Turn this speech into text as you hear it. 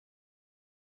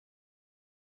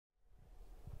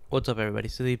What's up, everybody?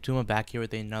 Salib Tuma back here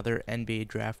with another NBA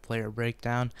draft player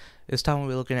breakdown. This time we'll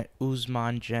be looking at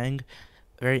Ousmane Dieng,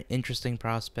 a very interesting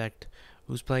prospect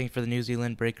who's playing for the New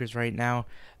Zealand Breakers right now.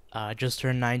 Just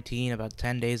turned 19 about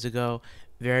 10 days ago.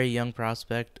 Very young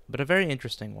prospect, but a very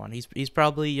interesting one. He's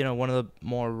probably one of the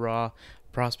more raw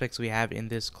prospects we have in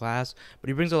this class, but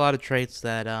he brings a lot of traits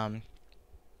that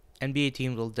NBA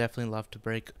teams will definitely love to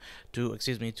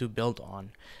build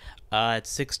on. At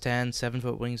 6'10",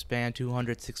 7-foot wingspan,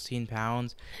 216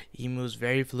 pounds. He moves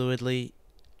very fluidly,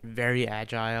 very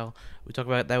agile. We talk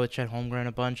about that with Chet Holmgren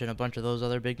and a bunch of those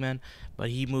other big men, but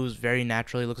he moves very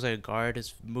naturally. Looks like a guard.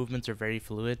 His movements are very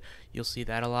fluid. You'll see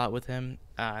that a lot with him,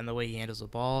 and the way he handles the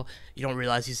ball. You don't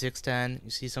realize he's 6'10".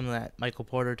 You see some of that Michael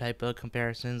Porter type of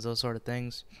comparisons, those sort of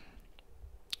things.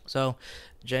 So,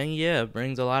 Dieng, yeah,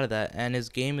 brings a lot of that, and his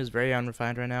game is very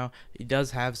unrefined right now. He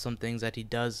does have some things that he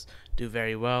does do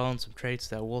very well, and some traits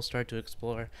that we'll start to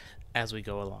explore as we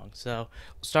go along. So,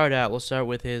 we'll start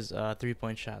with his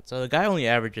three-point shot. So, the guy only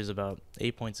averages about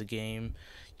 8 points a game,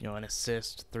 an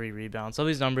assist, 3 rebounds. Some of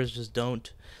these numbers just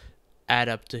don't add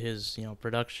up to his,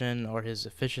 production or his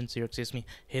efficiency, or excuse me,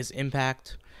 his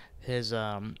impact, his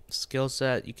skill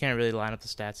set. You can't really line up the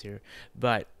stats here,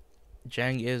 but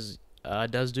Dieng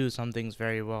does do some things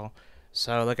very well.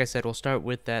 So, like I said, we'll start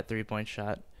with that 3-point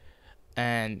shot.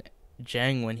 And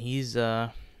Dieng, when he's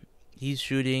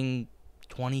shooting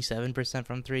 27%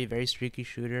 from three, very streaky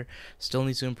shooter. Still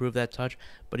needs to improve that touch,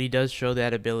 but he does show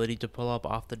that ability to pull up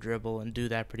off the dribble and do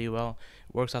that pretty well.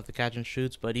 Works off the catch and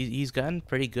shoots, but he's gotten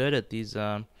pretty good at these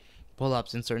pull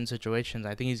ups in certain situations.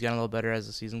 I think he's gotten a little better as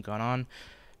the season gone on.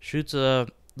 Shoots a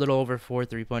little over 4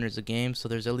 3-pointers a game, so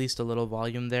there's at least a little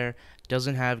volume there.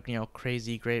 Doesn't have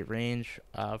crazy great range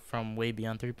from way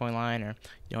beyond 3-point line or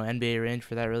NBA range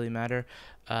for that really matter.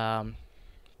 But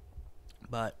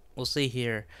we'll see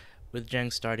here with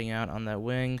Dieng starting out on that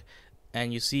wing,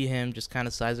 and you see him just kind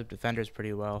of size up defenders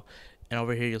pretty well. And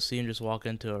over here you'll see him just walk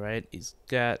into it, right? He's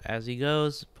got, as he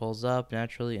goes, pulls up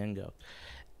naturally and go.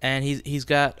 And he's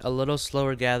got a little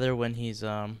slower gather when he's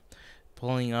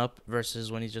pulling up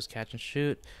versus when he's just catch and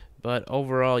shoot. But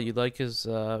overall, you like his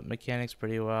mechanics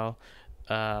pretty well.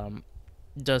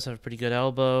 Does have a pretty good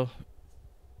elbow,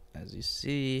 as you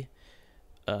see.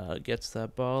 Gets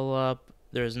that ball up.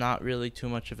 There's not really too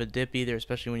much of a dip either,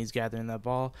 especially when he's gathering that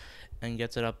ball and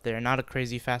gets it up there. Not a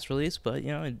crazy fast release, but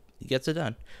it gets it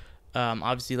done.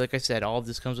 Obviously, like I said, all of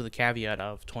this comes with a caveat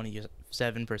of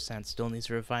 27%. Still needs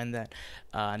to refine that.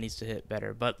 Needs to hit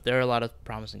better, but there are a lot of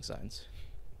promising signs.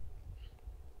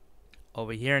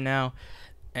 Over here now,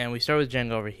 and we start with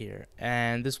Dieng over here.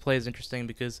 And this play is interesting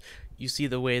because you see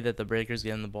the way that the Breakers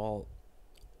get in the ball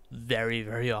very,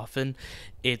 very often.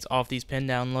 It's off these pin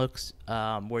down looks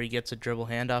where he gets a dribble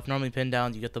handoff. Normally pin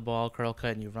down, you get the ball, curl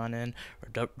cut, and you run in,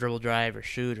 or dribble drive, or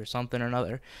shoot, or something or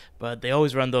another. But they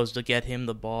always run those to get him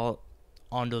the ball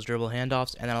on those dribble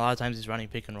handoffs, and then a lot of times he's running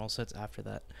pick and roll sets after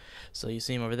that. So you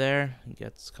see him over there,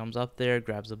 comes up there,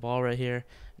 grabs the ball right here.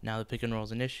 Now the pick and roll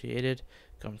is initiated.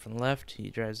 Coming from the left, he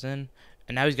drives in,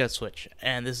 and now he's got to switch.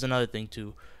 And this is another thing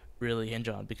to really hinge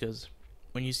on, because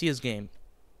when you see his game,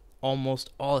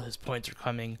 almost all his points are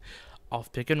coming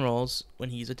off pick and rolls when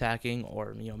he's attacking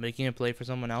or making a play for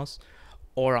someone else,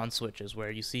 or on switches where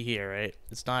you see here, right?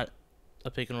 It's not a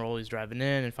pick and roll he's driving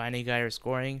in and finding a guy or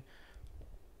scoring,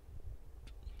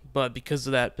 but because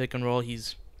of that pick and roll,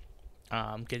 he's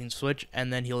getting switch,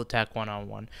 and then he'll attack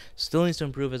one-on-one. Still needs to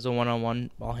improve as a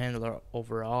one-on-one ball handler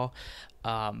overall,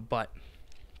 but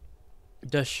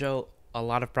does show a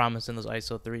lot of promise in those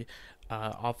ISO 3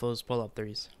 off those pull-up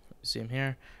threes. You see him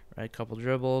here, right? Couple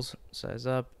dribbles, size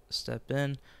up, step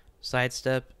in,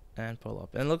 sidestep, and pull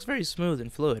up. And it looks very smooth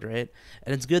and fluid, right?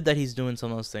 And it's good that he's doing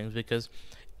some of those things, because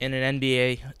in an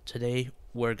NBA today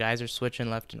where guys are switching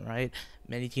left and right,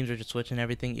 many teams are just switching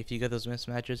everything. If you get those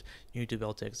mismatches, you need to be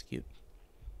able to execute.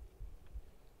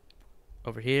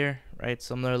 Over here, right,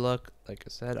 similar look, like I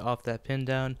said, off that pin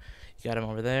down. You got him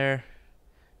over there.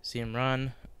 See him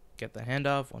run, get the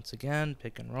handoff once again,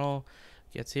 pick and roll.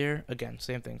 Gets here, again,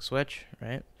 same thing, switch,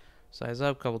 right? Size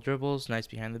up, couple dribbles, nice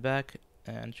behind the back,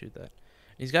 and shoot that.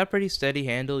 He's got pretty steady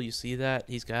handle, you see that.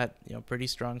 He's got, pretty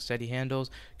strong, steady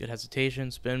handles, good hesitation,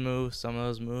 spin moves, some of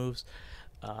those moves.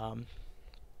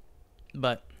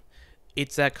 But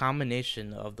it's that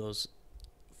combination of those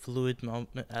fluid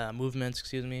movements,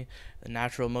 the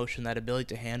natural motion, that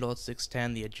ability to handle at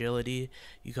 6'10", the agility.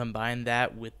 You combine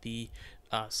that with the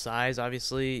size,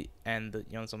 obviously, and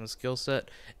some of the skill set,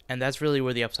 and that's really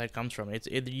where the upside comes from.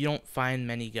 You don't find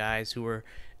many guys who are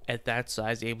at that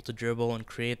size able to dribble and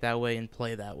create that way and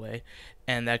play that way,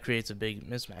 and that creates a big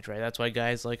mismatch, right? That's why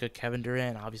guys like a Kevin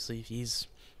Durant, obviously, he's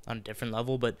on a different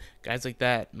level, but guys like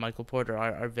that, Michael Porter,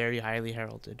 are very highly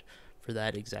heralded for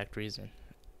that exact reason.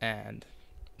 And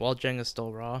while Dieng is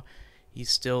still raw, he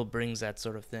still brings that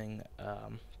sort of thing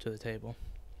to the table.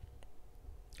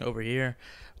 Over here,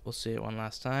 we'll see it one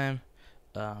last time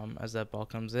as that ball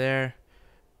comes there.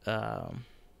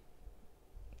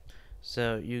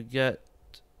 So you get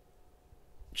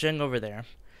Dieng over there,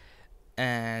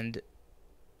 and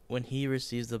when he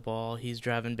receives the ball, he's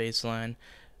driving baseline,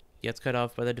 gets cut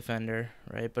off by the defender,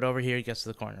 right? But over here, he gets to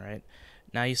the corner, right?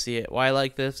 Now you see it. Why I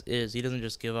like this is he doesn't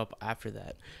just give up after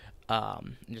that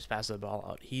and just pass the ball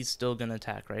out. He's still going to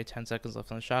attack, right? 10 seconds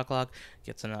left on the shot clock.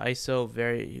 Gets in an ISO,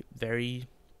 very, very,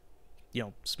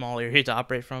 small area to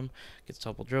operate from. Gets a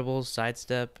couple dribbles,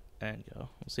 sidestep, and go.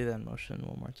 We'll see that in motion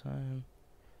one more time.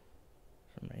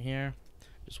 From right here.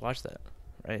 Just watch that,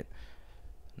 right?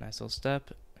 Nice little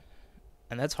step.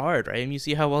 And that's hard, right? And you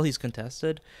see how well he's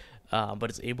contested, but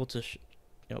it's able to,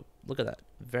 look at that.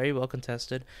 Very well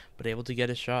contested, but able to get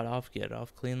his shot off, get it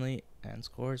off cleanly, and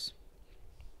scores.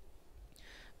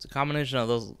 It's a combination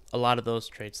of a lot of those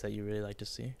traits that you really like to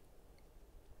see.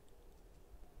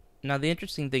 Now, the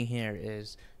interesting thing here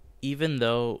is, even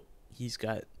though he's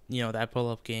got, that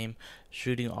pull-up game,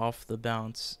 shooting off the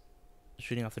bounce,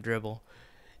 shooting off the dribble,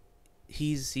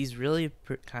 he's really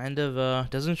kind of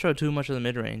doesn't show too much of the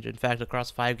mid-range. In fact,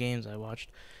 across 5 games I watched,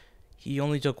 he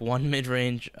only took one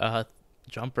mid-range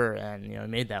jumper and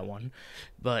made that one,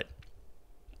 but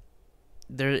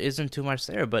there isn't too much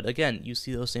there. But again, you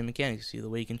see those same mechanics. You see the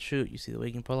way he can shoot, you see the way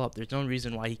he can pull up. There's no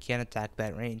reason why he can't attack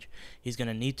that range. He's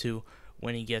gonna need to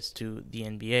when he gets to the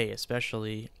NBA,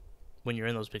 especially when you're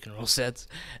in those pick and roll sets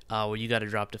where you got to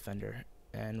drop defender.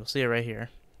 And we'll see it right here.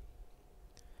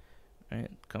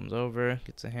 Right, comes over,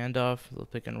 gets a handoff, a little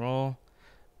pick and roll,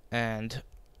 and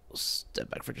we'll step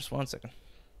back for just 1 second.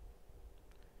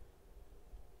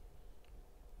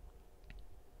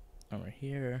 Over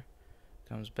here,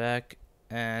 comes back,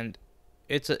 and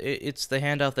it's the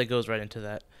handoff that goes right into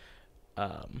that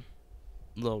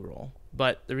low roll.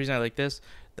 But the reason I like this,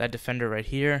 that defender right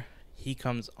here, he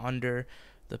comes under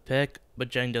the pick, but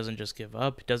Dieng doesn't just give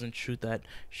up. He doesn't shoot that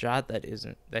shot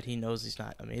that he knows he's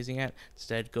not amazing at.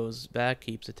 Instead, goes back,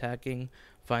 keeps attacking,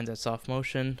 finds that soft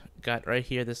motion. Got right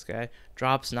here, this guy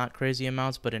drops, not crazy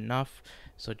amounts, but enough.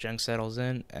 So Dieng settles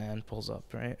in and pulls up,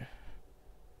 right?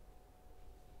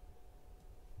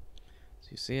 So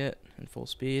you see it in full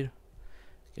speed.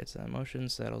 Gets that motion,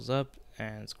 settles up,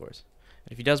 and scores.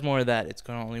 And if he does more of that, it's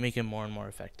going to only make him more and more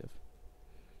effective.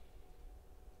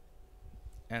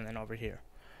 And then over here,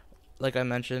 like I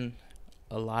mentioned,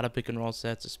 a lot of pick and roll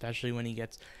sets, especially when he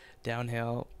gets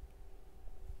downhill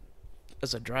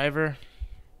as a driver.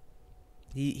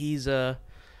 He's a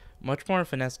much more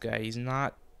finesse guy. He's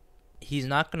not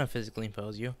gonna physically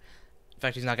impose you. In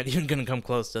fact, he's not even gonna come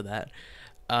close to that.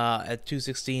 At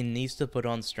 216, needs to put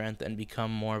on strength and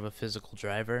become more of a physical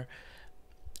driver,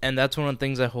 and that's one of the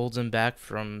things that holds him back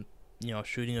from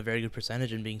shooting a very good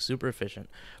percentage and being super efficient.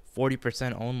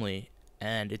 40% only.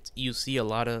 And you see a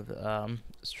lot of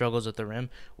struggles at the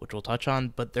rim, which we'll touch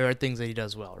on, but there are things that he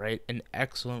does well, right? An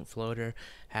excellent floater,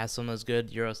 has some of those good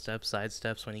Euro steps, side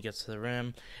steps when he gets to the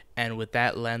rim, and with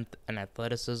that length and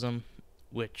athleticism,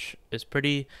 which is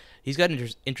pretty, he's got an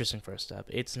interesting first step.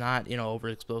 It's not, over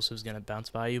explosive, is going to bounce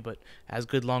by you, but has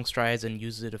good long strides and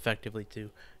uses it effectively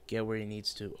to get where he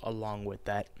needs to, along with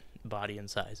that body and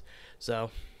size.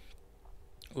 So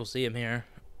we'll see him here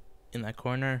in that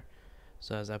corner.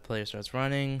 So as that player starts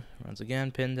running, runs again,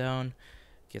 pin down,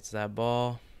 gets that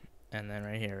ball, and then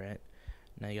right here, right?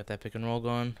 Now you got that pick and roll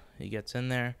going. He gets in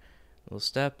there, little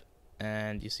step,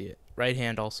 and you see it. Right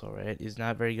hand also, right? He's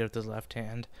not very good with his left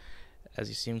hand. As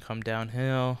you see him come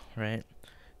downhill, right?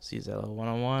 Sees that little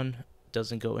one-on-one,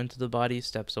 doesn't go into the body,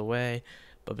 steps away,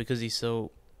 but because he's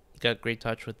so got great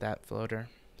touch with that floater,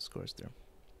 scores through.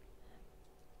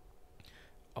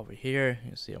 Over here,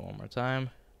 you see it one more time.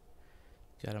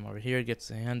 Got him over here, gets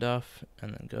the handoff,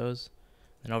 and then goes.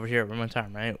 And over here, one more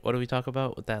time, right? What do we talk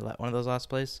about with that one of those last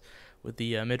plays? With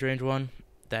the mid-range one?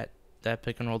 That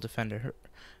pick and roll defender.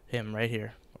 Him right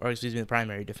here. Or excuse me, the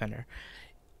primary defender.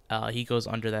 He goes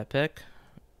under that pick.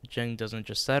 Dieng doesn't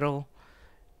just settle.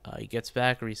 He gets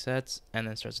back, resets, and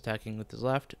then starts attacking with his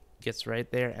left. Gets right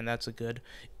there, and that's a good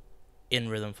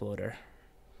in-rhythm floater.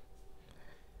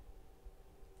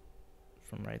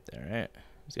 From right there, right?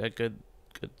 He's got good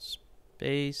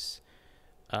space.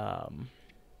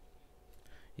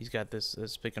 He's got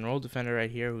this pick and roll defender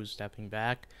right here who's stepping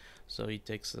back, so he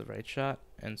takes the right shot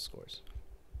and scores.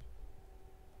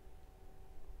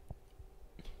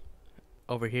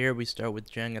 Over here we start with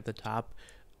Dieng at the top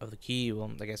of the key,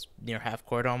 well, I guess near half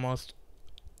court almost,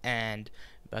 and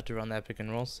about to run that pick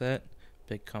and roll set.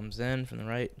 Pick comes in from the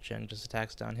right. Dieng just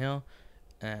attacks downhill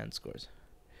and scores.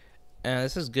 And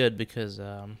this is good because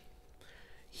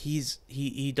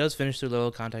he does finish through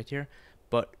little contact here,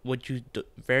 but what you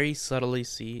very subtly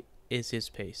see is his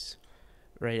pace.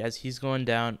 Right, as he's going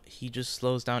down, he just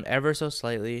slows down ever so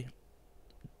slightly,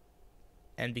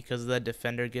 and because the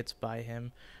defender gets by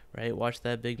him, right? Watch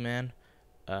that big man,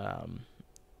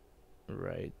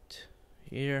 right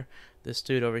here. This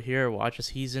dude over here, watch as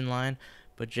he's in line,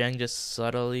 but Dieng just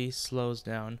subtly slows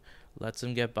down, lets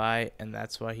him get by, and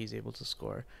that's why he's able to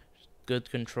score. Good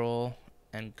control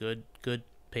and good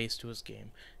pace to his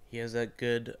game. He has that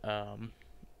good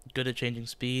at changing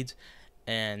speeds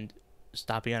and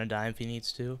stopping on a dime if he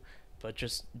needs to, but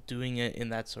just doing it in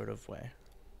that sort of way.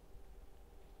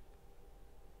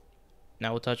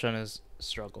 Now we'll touch on his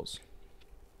struggles.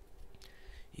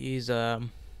 He's I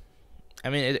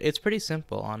mean, it's pretty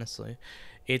simple, honestly.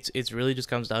 It's really just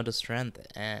comes down to strength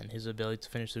and his ability to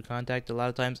finish through contact a lot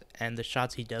of times, and the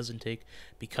shots he doesn't take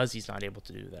because he's not able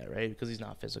to do that, right? Because he's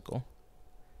not physical.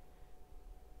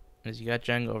 As you got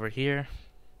Dieng over here.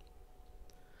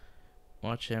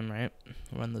 Watch him, right?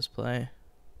 Run this play.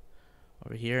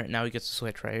 Over here. Now he gets to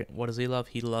switch, right? What does he love?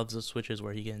 He loves the switches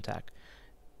where he can attack.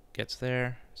 Gets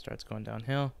there. Starts going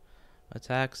downhill.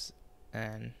 Attacks.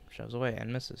 And shoves away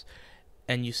and misses.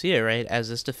 And you see it, right? As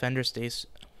this defender stays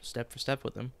step for step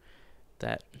with him.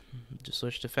 That just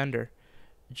switch defender.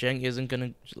 Dieng isn't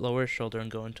going to lower his shoulder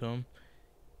and go into him.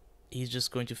 He's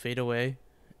just going to fade away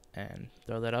and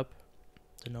throw that up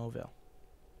to no avail.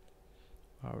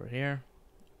 Over here.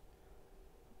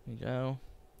 We go,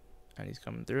 and he's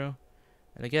coming through,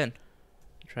 and again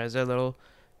tries that little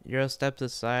Euro step to the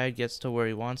side, gets to where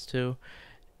he wants to.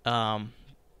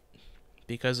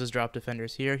 Because his drop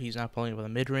defender's here, he's not pulling up in the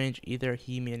mid-range either.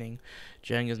 He meaning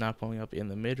Dieng is not pulling up in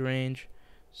the mid-range,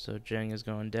 so Dieng is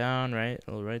going down, right,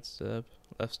 a little right step,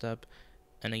 left step,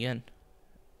 and again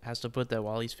has to put that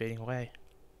while he's fading away.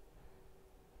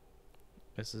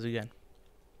 Misses again.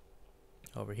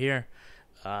 Over here,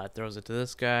 throws it to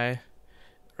this guy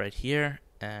right here,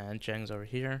 and Dieng's over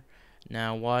here.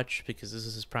 Now watch, because this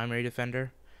is his primary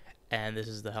defender and this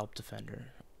is the help defender,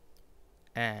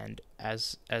 and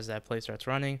as that play starts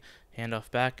running,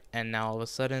 handoff back, and now all of a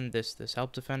sudden this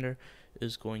help defender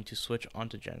is going to switch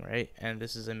onto Dieng, right? And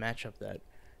this is a matchup that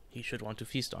he should want to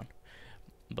feast on,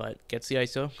 but gets the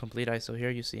ISO, complete ISO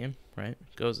here. You see him, right?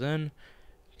 Goes in,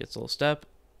 gets a little step,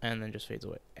 and then just fades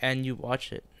away, and you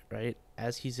watch it, right,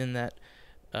 as he's in that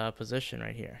position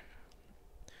right here.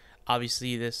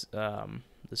 Obviously, this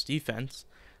defense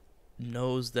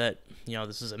knows that, you know,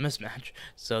 this is a mismatch.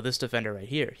 So this defender right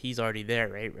here, he's already there,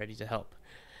 right, ready to help.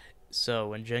 So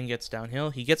when Dieng gets downhill,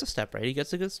 he gets a step, right? He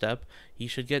gets a good step. He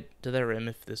should get to the rim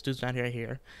if this dude's not right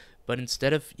here. But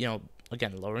instead of, you know,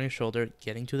 again, lowering his shoulder,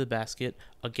 getting to the basket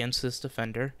against this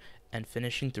defender and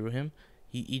finishing through him,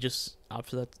 he just opts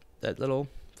for that little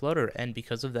floater. And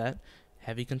because of that,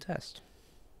 heavy contest.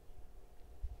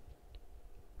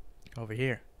 Over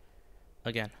here.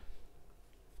 Again,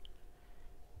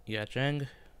 you got Dieng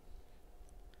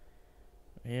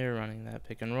here running that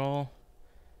pick and roll,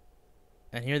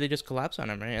 and here they just collapse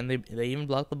on him, right? And they even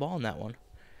block the ball in that one,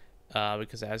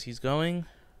 because as he's going,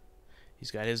 he's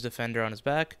got his defender on his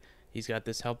back, he's got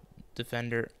this help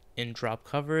defender in drop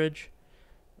coverage,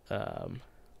 and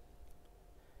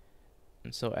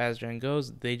so as Dieng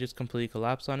goes, they just completely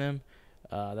collapse on him.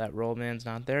 That roll man's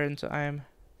not there in time,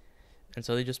 and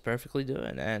so they just perfectly do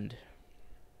it, and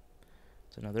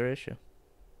it's another issue.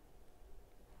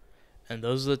 And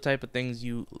those are the type of things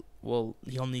you'll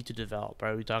need to develop,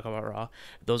 right? We talk about raw.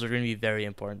 Those are going to be very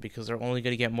important because they're only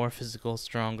going to get more physical,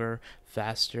 stronger,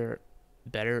 faster,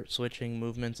 better switching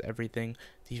movements, everything,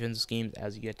 defensive schemes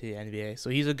as you get to the NBA. So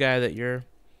he's a guy that you're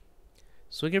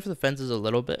swinging for the fences a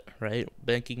little bit, right?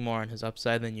 Banking more on his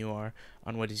upside than you are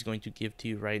on what he's going to give to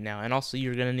you right now. And also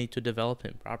you're going to need to develop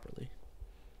him properly.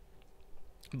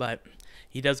 But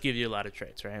he does give you a lot of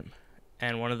traits, right?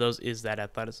 And one of those is that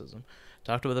athleticism.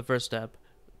 Talked about the first step,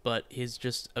 but his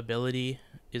just ability,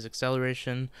 his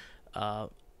acceleration,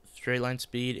 straight line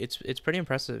speed, it's pretty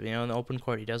impressive. You know, in the open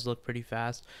court, he does look pretty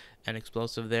fast and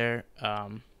explosive there.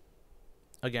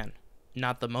 Again,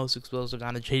 not the most explosive,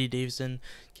 not a J.D. Davison,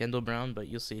 Kendall Brown, but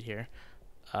you'll see it here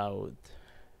with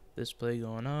this play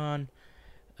going on.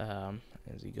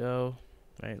 As you go,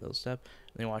 right, little step,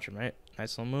 and then watch him, right,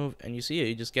 nice little move, and you see it.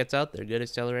 He just gets out there, good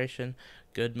acceleration,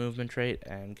 good movement trait,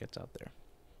 and gets out there.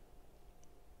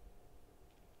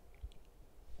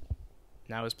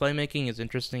 Now his playmaking is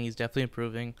interesting. He's definitely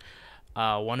improving.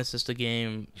 1 assist a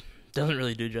game doesn't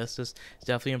really do justice. He's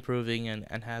definitely improving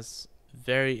and has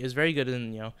very good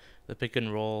in the pick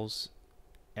and rolls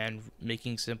and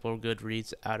making simple good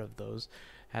reads out of those.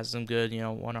 Has some good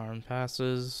one arm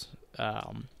passes.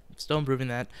 Still improving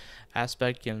that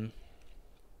aspect, and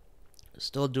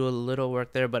still do a little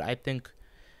work there, but I think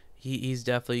he's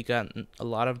definitely gotten a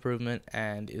lot of improvement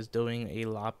and is doing a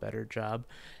lot better job.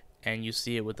 And you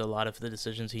see it with a lot of the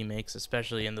decisions he makes,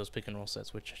 especially in those pick and roll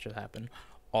sets, which should happen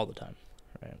all the time,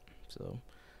 right? So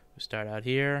we start out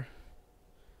here.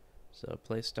 So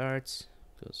play starts,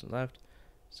 goes to the left,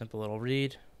 simple little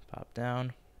read, pop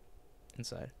down,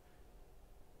 inside.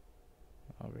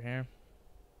 Over here.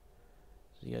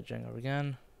 So you got Dieng over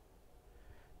again.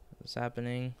 What's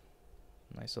happening?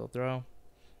 Nice little throw.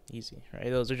 Easy, right?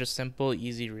 Those are just simple,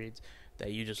 easy reads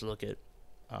that you just look at.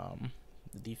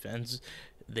 The defense,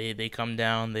 they come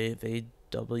down, they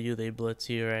W, they blitz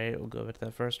you, right? We'll go back to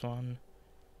that first one.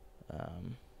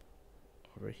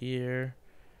 Over here,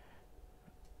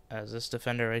 as this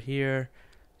defender right here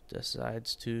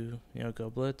decides to go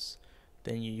blitz,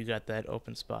 then you got that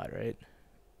open spot, right?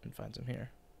 And finds him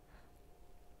here.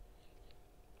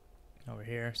 Over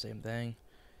here, same thing.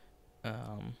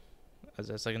 As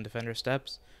that second defender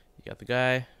steps, you got the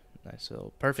guy. Nice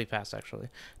little perfect pass, actually.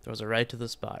 Throws it right to the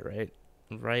spot, right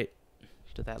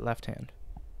to that left hand.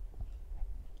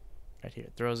 Right here.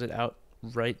 Throws it out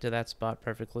right to that spot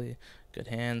perfectly. Good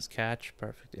hands, catch,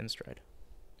 perfect in stride.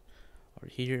 Over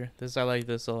here. I like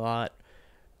this a lot.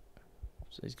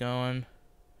 So he's going.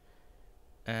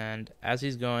 And as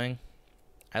he's going,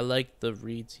 I like the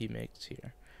reads he makes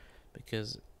here.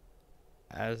 Because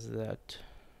as that...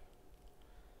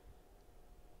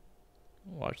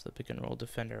 Watch the pick and roll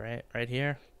defender, right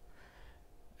here.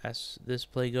 As this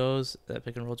play goes, that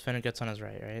pick and roll defender gets on his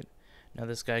right? Now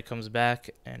this guy comes back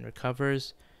and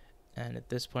recovers, and at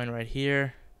this point right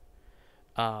here,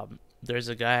 there's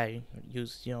a guy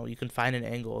who's, you can find an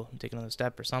angle, take another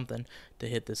step or something to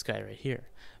hit this guy right here.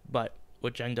 But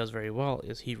what Dieng does very well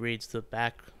is he reads the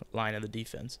back line of the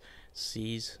defense,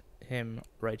 sees him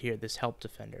right here, this help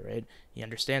defender, right? He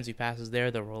understands he passes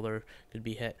there, the roller could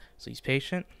be hit. So he's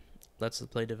patient, lets the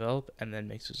play develop, and then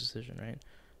makes his decision, right?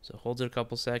 So holds it a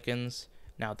couple seconds.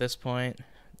 Now at this point,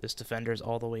 this defender is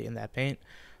all the way in that paint.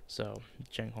 So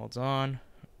Dieng holds on,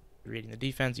 reading the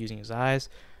defense, using his eyes,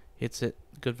 hits it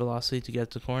good velocity to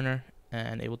get to the corner,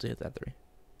 and able to hit that three.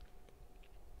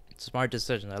 Smart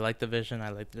decision. I like the vision. I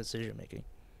like the decision making.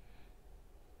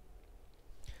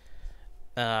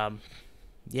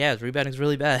 Yeah, his rebounding is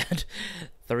really bad.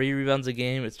 3 rebounds a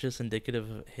game. It's just indicative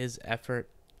of his effort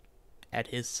at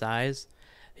his size,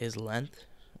 his length.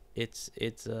 It's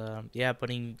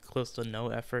putting close to no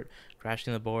effort,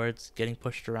 crashing the boards, getting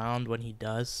pushed around when he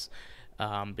does,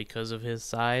 because of his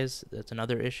size. That's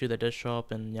another issue that does show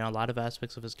up in a lot of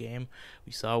aspects of his game.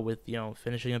 We saw with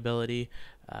finishing ability,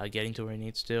 getting to where he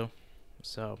needs to.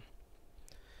 So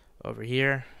over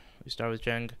here, we start with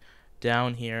Dieng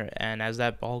down here, and as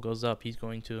that ball goes up, he's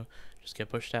going to just get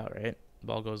pushed out, right?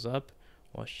 Ball goes up,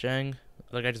 watch Dieng.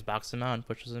 The other guy just boxes him out and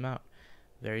pushes him out.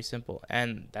 Very simple.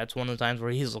 And that's one of the times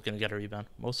where he's looking to get a rebound.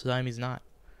 Most of the time, he's not.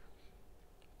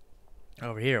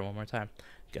 Over here, one more time.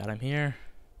 Got him here.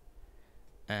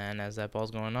 And as that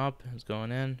ball's going up, it's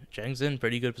going in. Dieng's in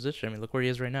pretty good position. I mean, look where he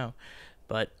is right now.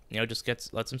 But,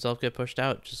 just lets himself get pushed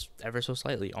out just ever so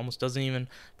slightly. Almost doesn't even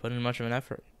put in much of an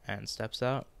effort. And steps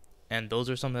out. And those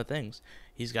are some of the things.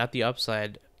 He's got the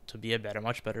upside to be a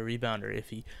much better rebounder if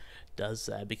he does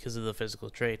that because of the physical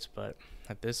traits. But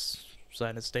at this side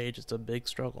of the stage, it's a big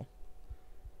struggle.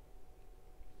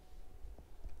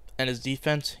 And his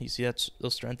defense, you see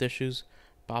those strength issues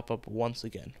pop up once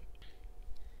again.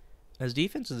 His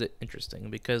defense is interesting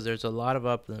because there's a lot of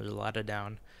up and there's a lot of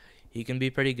down. He can be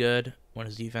pretty good when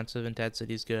his defensive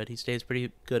intensity is good. He stays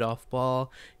pretty good off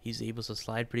ball. He's able to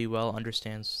slide pretty well,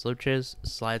 understands switches,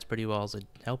 slides pretty well as a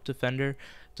help defender,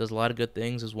 does a lot of good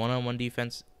things. His one-on-one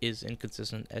defense is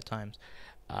inconsistent at times.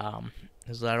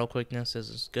 His lateral quickness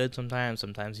is good sometimes.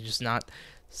 Sometimes he's just not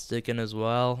sticking as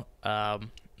well.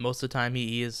 Most of the time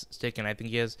he is sticking. I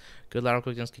think he has good lateral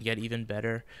quickness, can get even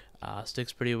better.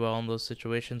 Sticks pretty well in those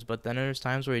situations. But then there's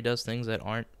times where he does things that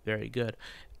aren't very good.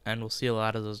 And we'll see a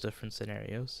lot of those different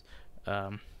scenarios.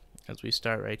 As we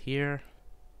start right here.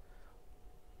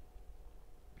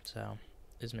 So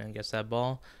this man gets that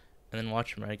ball. And then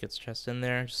watch him, right? Gets chest in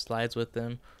there, slides with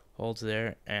him, holds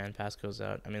there, and pass goes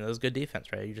out. I mean, that was good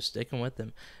defense, right? You're just sticking with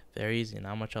him. Very easy.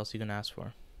 Not much else you can ask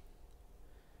for.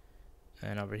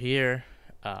 And over here,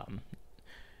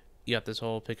 you got this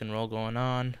whole pick and roll going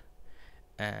on.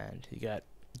 And you got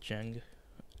Dieng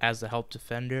as the help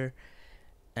defender.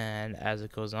 And as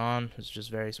it goes on, it's just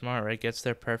very smart, right? Gets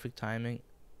there, perfect timing.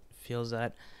 Feels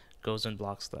that. goes and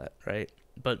blocks that, right?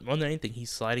 But more than anything, he's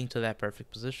sliding to that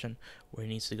perfect position where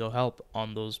he needs to go help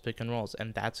on those pick and rolls,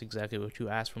 and that's exactly what you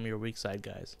ask from your weak side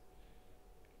guys.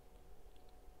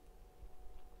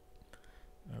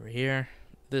 Over here,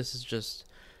 this is just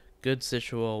good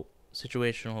situational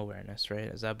awareness,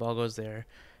 right? As that ball goes there,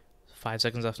 5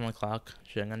 seconds left on the clock.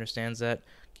 Dieng understands that,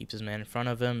 keeps his man in front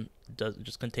of him,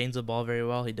 just contains the ball very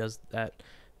well. He does that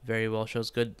very well, shows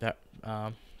good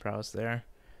prowess there.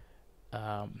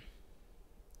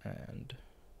 And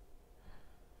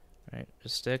right,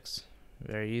 just sticks,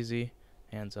 very easy,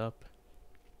 hands up,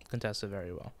 contested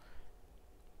very well.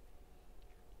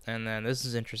 And then this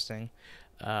is interesting.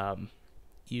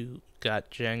 You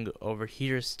got Dieng over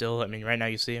here still. I mean, right now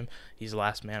you see him, he's the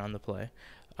last man on the play.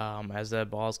 As that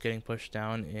ball's getting pushed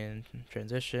down in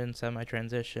transition,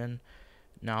 semi-transition,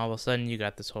 now all of a sudden you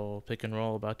got this whole pick and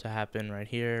roll about to happen right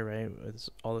here, right, with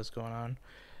all this going on.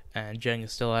 And Dieng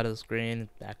is still out of the screen,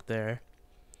 back there.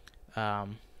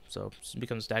 So it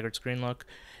becomes staggered screen look.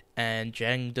 And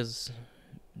Dieng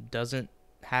doesn't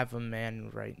have a man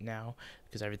right now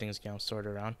because everything's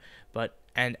sorted around, but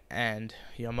and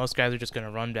most guys are just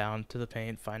gonna run down to the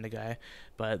paint, find a guy,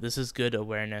 but this is good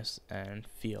awareness and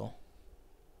feel,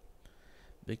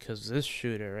 because this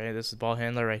shooter, right, this ball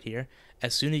handler right here,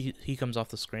 as soon as he comes off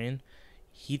the screen,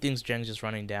 he thinks Dieng's just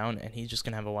running down and he's just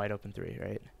gonna have a wide open three,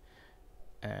 right?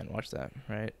 And watch that,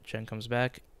 right? Dieng comes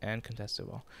back and contests it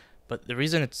well. But the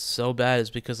reason it's so bad is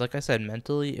because, like I said,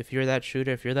 mentally, if you're that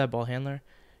shooter, if you're that ball handler,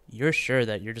 you're sure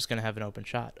that you're just going to have an open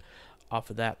shot off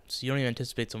of that. So you don't even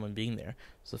anticipate someone being there.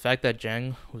 So the fact that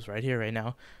Dieng, who's right here right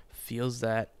now, feels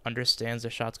that, understands the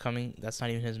shot's coming, that's not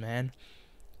even his man,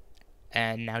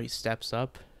 and now he steps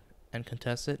up and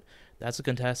contests it, that's a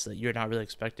contest that you're not really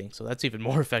expecting. So that's even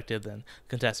more effective than the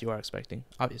contest you are expecting,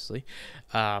 obviously.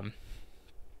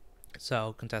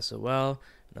 So contest it well.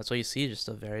 That's what you see, just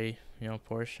a very,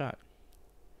 poor shot.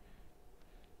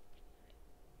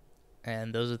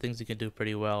 And those are things he can do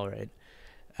pretty well, right?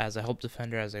 As a help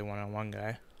defender, as a one-on-one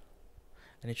guy.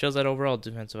 And he shows that overall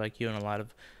defensive IQ in a lot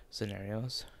of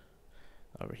scenarios.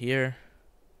 Over here.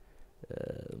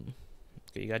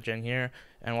 Okay, you got Dieng here.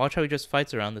 And watch how he just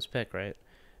fights around this pick, right?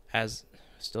 As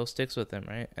still sticks with him,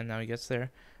 right? And now he gets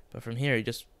there. But from here,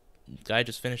 guy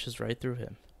just finishes right through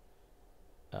him.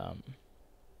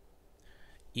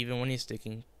 Even when he's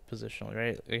sticking positionally,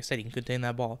 right? Like I said, he can contain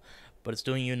that ball, but it's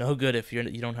doing you no good if you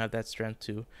don't have that strength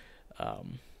to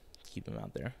keep him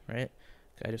out there, right?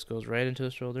 Guy just goes right into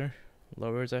the shoulder,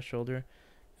 lowers that shoulder,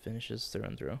 finishes through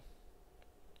and through.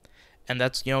 And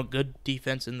that's, good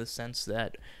defense in the sense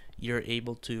that you're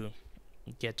able to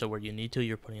get to where you need to,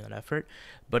 you're putting that effort,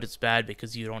 but it's bad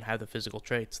because you don't have the physical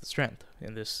traits, the strength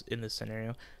in this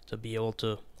scenario to be able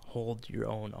to hold your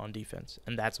own on defense,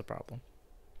 and that's a problem.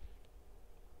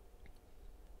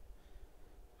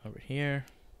 Over here.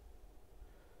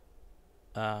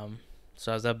 So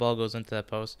as that ball goes into that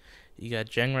post, you got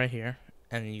Dieng right here,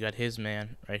 and you got his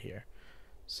man right here.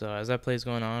 So as that play's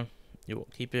going on, you will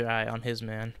keep your eye on his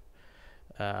man,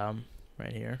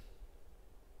 right here.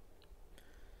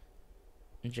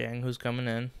 Dieng, who's coming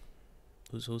in,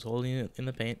 who's holding it in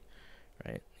the paint,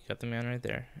 right? You got the man right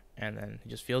there, and then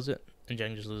he just feels it, and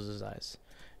Dieng just loses his eyes.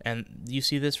 And you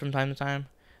see this from time to time.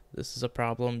 This is a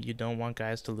problem. You don't want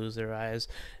guys to lose their eyes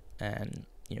and,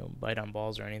 bite on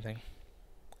balls or anything.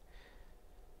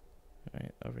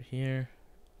 Right, over here.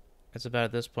 It's about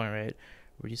at this point, right,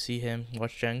 where you see him.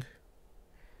 Watch Dieng.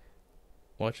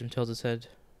 Watch him tilt his head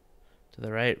to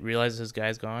the right, realizes his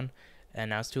guy's gone, and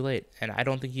now it's too late. And I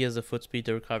don't think he has the foot speed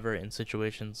to recover in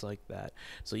situations like that.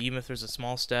 So even if there's a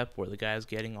small step where the guy is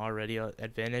getting already an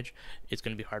advantage, it's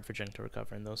going to be hard for Dieng to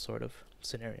recover in those sort of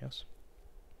scenarios.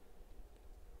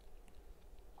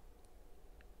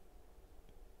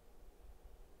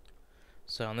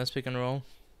 So on this pick and roll,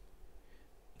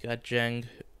 you got Dieng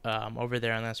over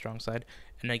there on that strong side.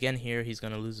 And again here, he's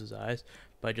going to lose his eyes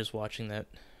by just watching that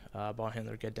ball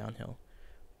handler get downhill.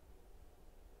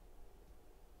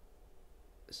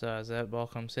 So as that ball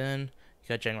comes in, you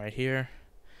got Dieng right here.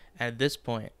 And at this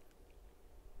point,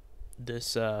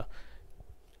 this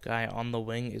guy on the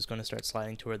wing is going to start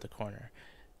sliding toward the corner.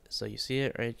 So you see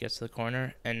it, right? Gets to the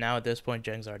corner. And now at this point,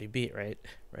 Dieng's already beat, right?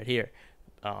 Right here.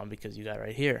 Because you got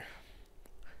right here.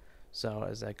 So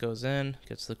as that goes in,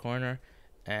 gets to the corner,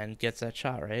 and gets that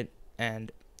shot, right?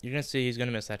 And you're going to see he's going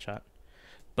to miss that shot.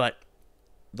 But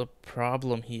the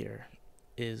problem here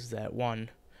is that, one,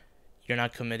 you're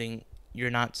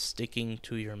not sticking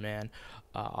to your man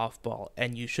off ball.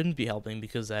 And you shouldn't be helping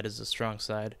because that is a strong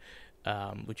side,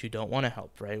 which you don't want to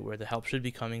help, right? Where the help should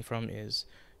be coming from is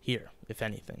here, if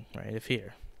anything, right? If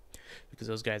here, because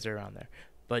those guys are around there.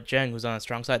 But Dieng, who's on the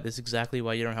strong side, this is exactly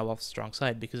why you don't have off the strong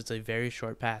side, because it's a very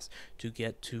short pass to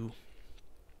get to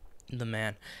the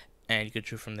man, and you can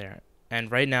shoot from there.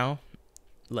 And right now,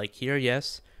 like here,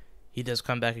 yes, he does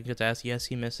come back and contest. Yes,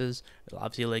 he misses.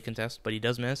 Obviously a late contest, but he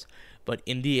does miss. But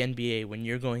in the NBA, when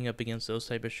you're going up against those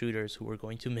type of shooters who are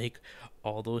going to make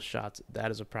all those shots,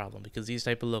 that is a problem, because these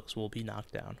type of looks will be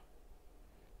knocked down.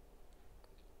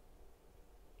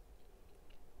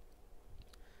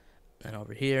 And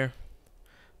over here,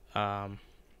 you're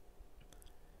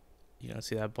gonna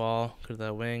see that ball go to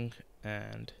that wing,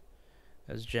 and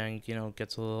as Dieng,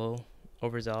 gets a little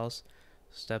overzealous,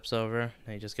 steps over,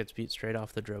 and he just gets beat straight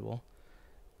off the dribble.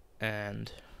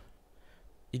 And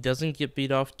he doesn't get beat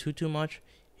off too much.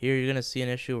 Here you're gonna see an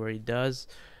issue where he does.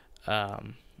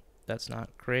 That's not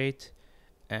great.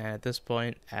 And at this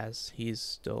point, as he's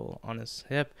still on his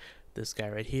hip, this guy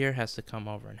right here has to come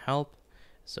over and help.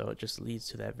 So it just leads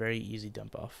to that very easy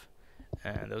dump off.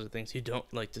 And those are things you don't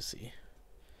like to see.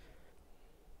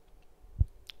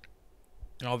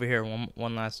 And over here,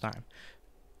 one last time,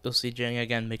 you'll see Dieng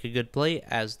again make a good play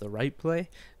as the right play,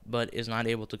 but is not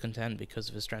able to contend because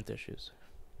of his strength issues.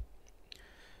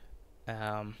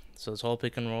 So this whole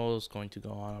pick and roll is going to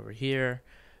go on over here.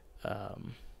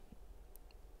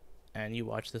 And you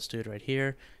watch this dude right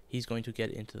here. He's going to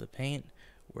get into the paint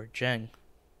where Dieng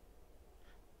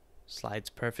slides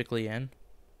perfectly in.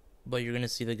 But you're going to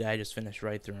see the guy just finish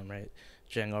right through him, right?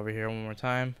 Dieng over here one more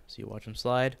time. So you watch him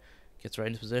slide, gets right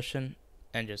into position,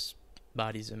 and just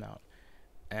bodies him out.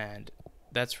 And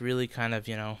that's really kind of,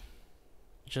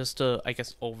 just a, I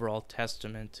guess, overall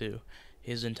testament to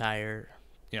his entire,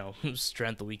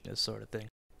 strength, weakness sort of thing.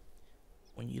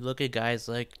 When you look at guys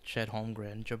like Chet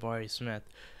Holmgren, Jabari Smith,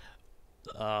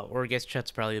 or I guess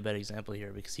Chet's probably a better example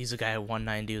here because he's a guy at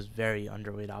 190 who's very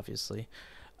underweight, obviously.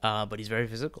 But he's very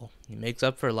physical. He makes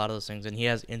up for a lot of those things, and he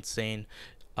has insane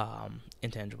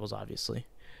intangibles, obviously.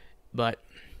 But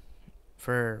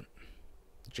for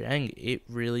Dieng, it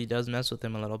really does mess with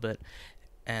him a little bit.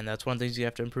 And that's one of the things you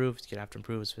have to improve. He's going to have to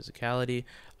improve his physicality,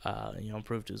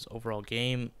 improve his overall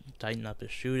game, tighten up his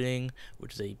shooting,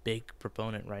 which is a big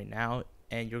proponent right now.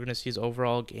 And you're going to see his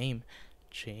overall game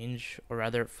change, or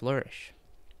rather flourish.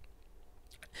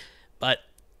 But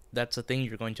that's a thing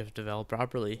you're going to have to develop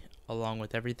properly, along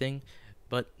with everything.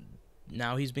 But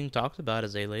now he's being talked about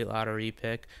as a late lottery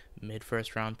pick,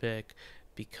 mid-first round pick,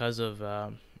 because of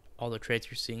all the traits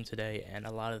you're seeing today and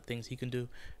a lot of things he can do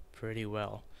pretty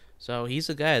well. So he's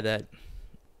a guy that,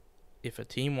 if a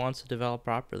team wants to develop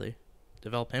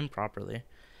him properly,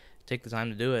 take the time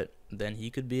to do it, then he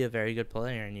could be a very good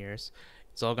player in years.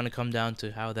 It's all going to come down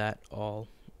to how that all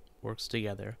works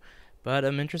together. But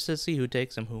I'm interested to see who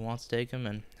takes him, who wants to take him,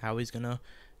 and how he's going to,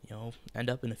 end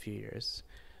up in a few years.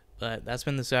 But that's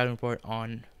been the scouting report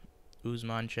on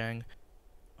Ousmane Dieng.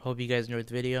 Hope you guys enjoyed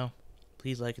the video.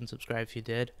 Please like and subscribe if you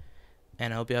did,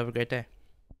 and I hope you have a great day.